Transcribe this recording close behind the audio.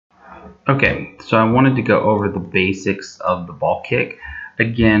Okay, so I wanted to go over the basics of the ball kick.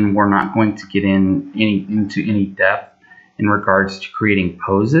 Again, we're not going to get into any depth in regards to creating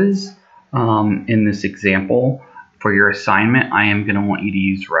poses. In this example, for your assignment, I am going to want you to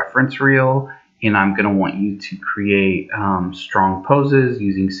use reference reel, and I'm going to want you to create strong poses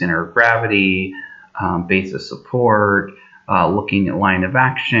using center of gravity, base of support, looking at line of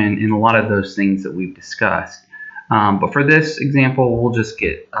action, and a lot of those things that we've discussed. But for this example, we'll just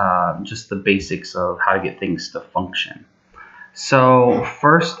get just the basics of how to get things to function. So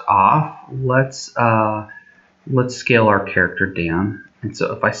first off, let's scale our character down. And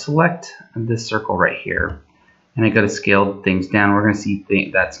so if I select this circle right here, and I go to scale things down, we're going to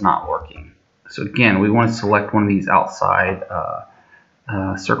see that's not working. So again, we want to select one of these outside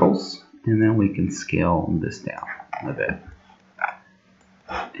circles, and then we can scale this down a bit.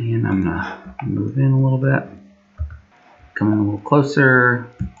 And I'm going to move in a little bit. Come in a little closer,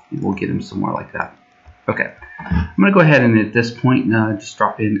 we'll get him somewhere like that. Okay, I'm going to go ahead and at this point just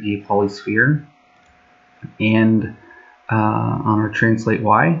drop in a polysphere, and on our translate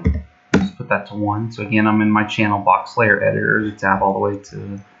Y, just put that to 1. So again, I'm in my channel box layer editor, the tab all the way to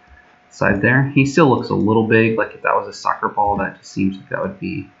the side there. He still looks a little big, like if that was a soccer ball, that just seems like that would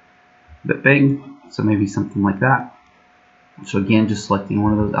be a bit big. So maybe something like that. So again, just selecting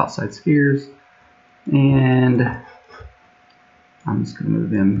one of those outside spheres, and I'm just going to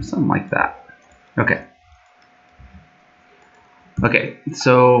move in something like that. Okay. Okay,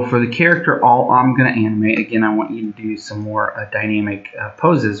 so for the character, all I'm going to animate, again, I want you to do some more dynamic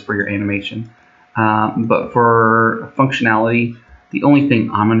poses for your animation. But for functionality, the only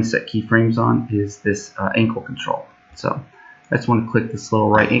thing I'm going to set keyframes on is this ankle control. So I just want to click this little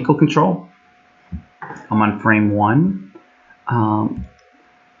right ankle control. I'm on frame 1.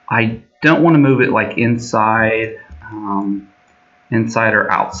 I don't want to move it like inside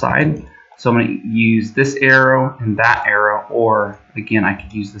or outside. So I'm going to use this arrow and that arrow, or again, I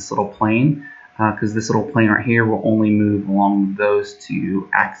could use this little plane because this little plane right here will only move along those two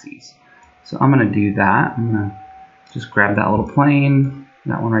axes. So I'm going to do that. I'm going to just grab that little plane,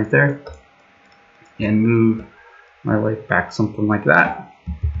 that one right there, and move my leg back something like that.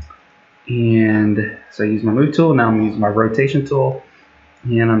 And so I use my move tool. Now I'm going to use my rotation tool,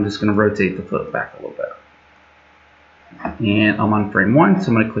 and I'm just going to rotate the foot back a little bit. And I'm on frame 1, so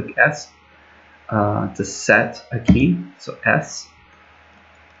I'm going to click S to set a key, so S,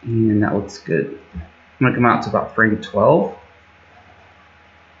 and that looks good. I'm going to come out to about frame 12,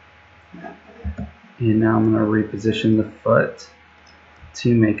 and now I'm going to reposition the foot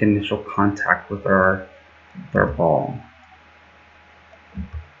to make initial contact with our ball.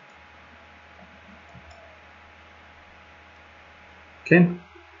 Okay.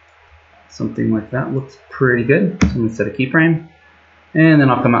 Something like that looks pretty good. So I'm going to set a keyframe, and then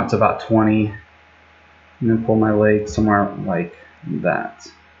I'll come out to about 20, and then pull my leg somewhere like that.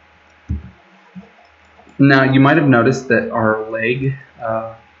 Now you might have noticed that our leg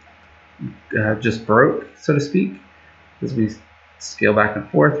just broke, so to speak, as we scale back and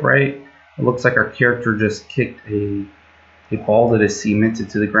forth, right? It looks like our character just kicked a ball that is cemented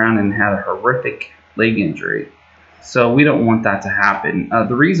to the ground and had a horrific leg injury. So we don't want that to happen.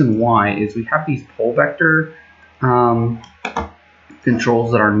 The reason why is we have these pole vector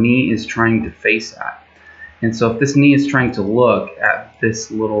controls that our knee is trying to face at. And so if this knee is trying to look at this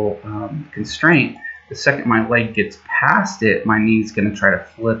little constraint, the second my leg gets past it, my knee is going to try to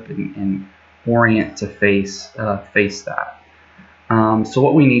flip and orient to face that. So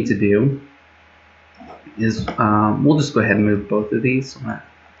what we need to do is we'll just go ahead and move both of these. So I'm going to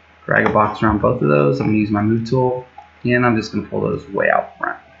drag a box around both of those. I'm going to use my move tool, and I'm just going to pull those way out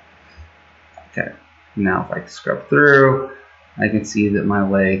front. Okay, now if I scrub through, I can see that my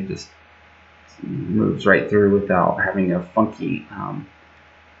leg just moves right through without having a funky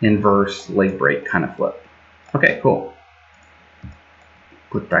inverse leg break kind of flip. Okay, cool.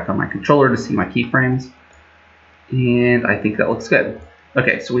 Click back on my controller to see my keyframes, and I think that looks good.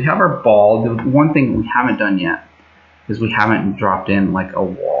 Okay, so we have our ball. The one thing we haven't done yet is we haven't dropped in like a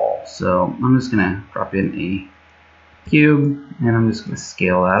wall. So I'm just going to drop in a cube, and I'm just going to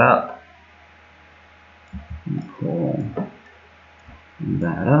scale that up. And pull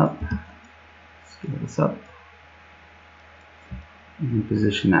that up. Scale this up. And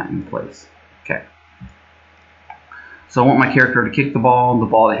position that in place. Okay. So I want my character to kick the ball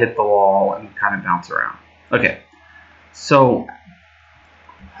to hit the wall, and kind of bounce around. Okay. So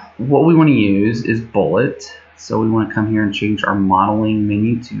what we want to use is bullet. So we want to come here and change our modeling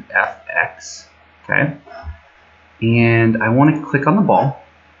menu to FX. Okay. And I want to click on the ball,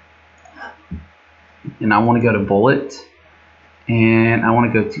 and I want to go to bullet, and I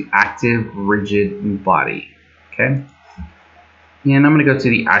want to go to active rigid body. Okay, and I'm going to go to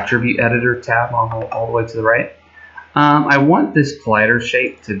the attribute editor tab all the way to the right. I want this collider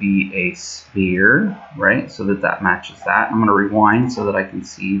shape to be a sphere, right? So that matches that. I'm going to rewind so that I can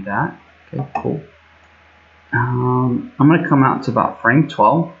see that. Okay, cool. I'm going to come out to about frame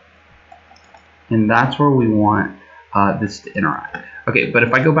 12, and that's where we want this to interact. Okay, but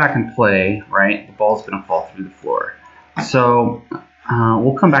if I go back and play, right, the ball's going to fall through the floor. So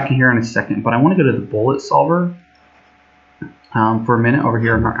we'll come back in here in a second, but I want to go to the bullet solver for a minute over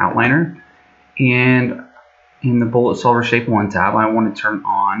here in our outliner, and in the bullet solver shape 1 tab, I want to turn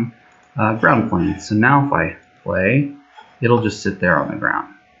on ground plane. So now if I play, it'll just sit there on the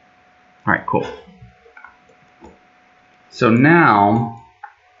ground. All right, cool. So now,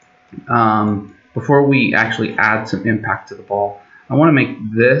 before we actually add some impact to the ball, I want to make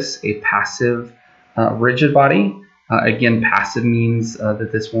this a passive rigid body. Again, passive means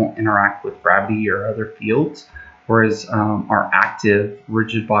that this won't interact with gravity or other fields, whereas our active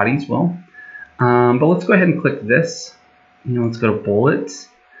rigid bodies will. But let's go ahead and click this. Let's go to bullets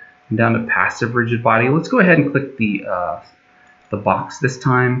and down to passive rigid body. Let's go ahead and click the box this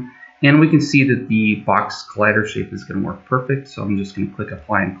time, and we can see that the box collider shape is going to work perfect. So I'm just going to click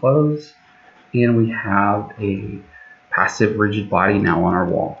apply and close, and we have a passive rigid body now on our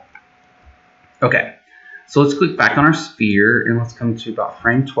wall. Okay, so let's click back on our sphere, and let's come to about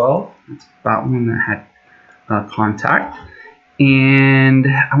frame 12. It's about one that had contact. And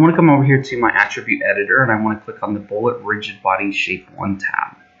I want to come over here to my attribute editor, and I want to click on the bullet rigid body shape 1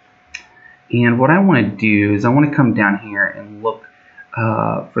 tab. And what I want to do is I want to come down here and look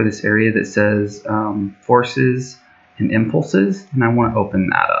for this area that says forces and impulses, and I want to open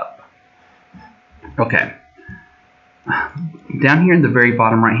that up. Okay. Down here in the very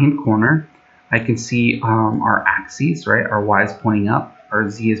bottom right hand corner, I can see our axes, right? Our Y is pointing up, our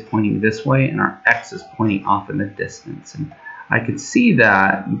Z is pointing this way, and our X is pointing off in the distance. And I can see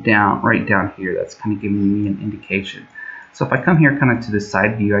that right down here. That's kind of giving me an indication. So if I come here kind of to the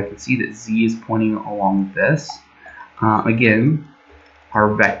side view, I can see that Z is pointing along this. Again,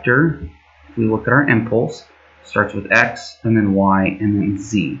 our vector, if we look at our impulse, starts with X and then Y and then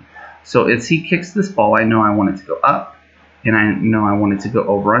Z. So as he kicks this ball, I know I want it to go up, and I know I want it to go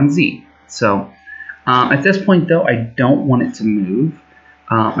over on Z. So at this point though, I don't want it to move.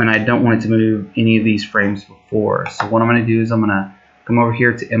 And I don't want it to move any of these frames before. So what I'm going to do is I'm going to come over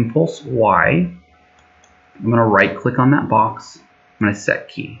here to Impulse Y. I'm going to right click on that box. I'm going to set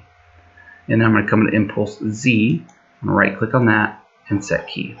key. And then I'm going to come to Impulse Z. I'm going to right click on that and set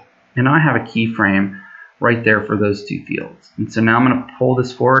key. And now I have a keyframe right there for those two fields. And so now I'm going to pull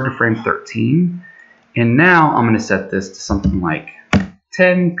this forward to frame 13. And now I'm going to set this to something like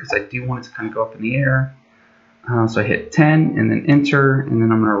 10 because I do want it to kind of go up in the air. So I hit 10 and then enter, and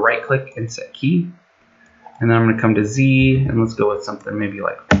then I'm going to right click and set key. And then I'm going to come to Z, and let's go with something maybe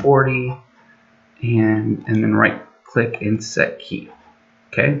like 40, and then right click and set key.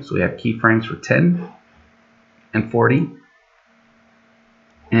 Okay, so we have keyframes for 10 and 40.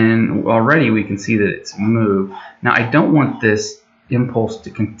 And already we can see that it's moved. Now I don't want this impulse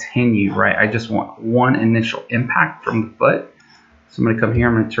to continue, right? I just want one initial impact from the foot. So I'm going to come here,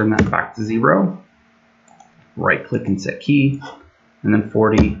 I'm going to turn that back to 0. Right click and set key, and then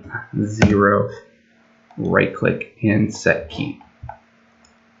 40, 0, right click and set key.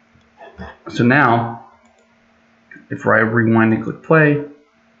 So now, if I rewind and click play, I'm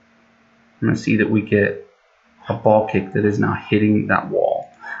going to see that we get a ball kick that is now hitting that wall.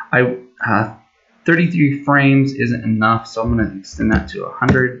 33 frames isn't enough, so I'm going to extend that to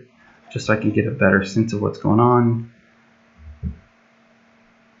 100 just so I can get a better sense of what's going on.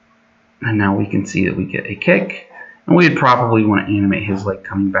 And now we can see that we get a kick. And we'd probably want to animate his leg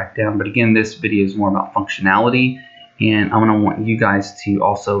coming back down. But again, this video is more about functionality. And I'm going to want you guys to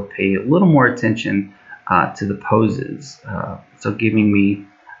also pay a little more attention to the poses. So giving me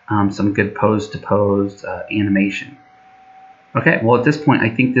some good pose-to-pose animation. Okay, well at this point, I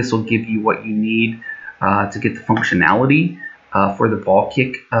think this will give you what you need to get the functionality for the ball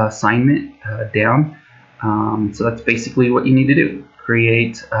kick assignment down. So that's basically what you need to do.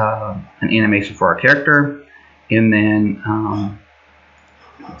 Create an animation for our character, and then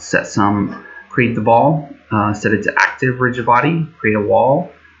create the ball, set it to active rigid body, create a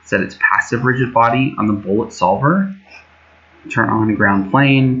wall, set it to passive rigid body on the bullet solver, turn on ground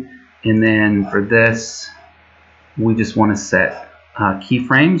plane, and then for this, we just want to set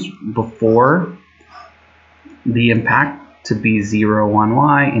keyframes before the impact to be 0 on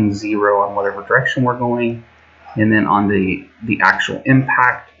Y and 0 on whatever direction we're going. And then on the actual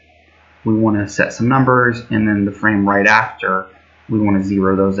impact, we want to set some numbers, and then the frame right after, we want to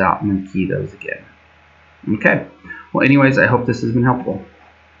zero those out and then key those again. Okay. Well, anyways, I hope this has been helpful.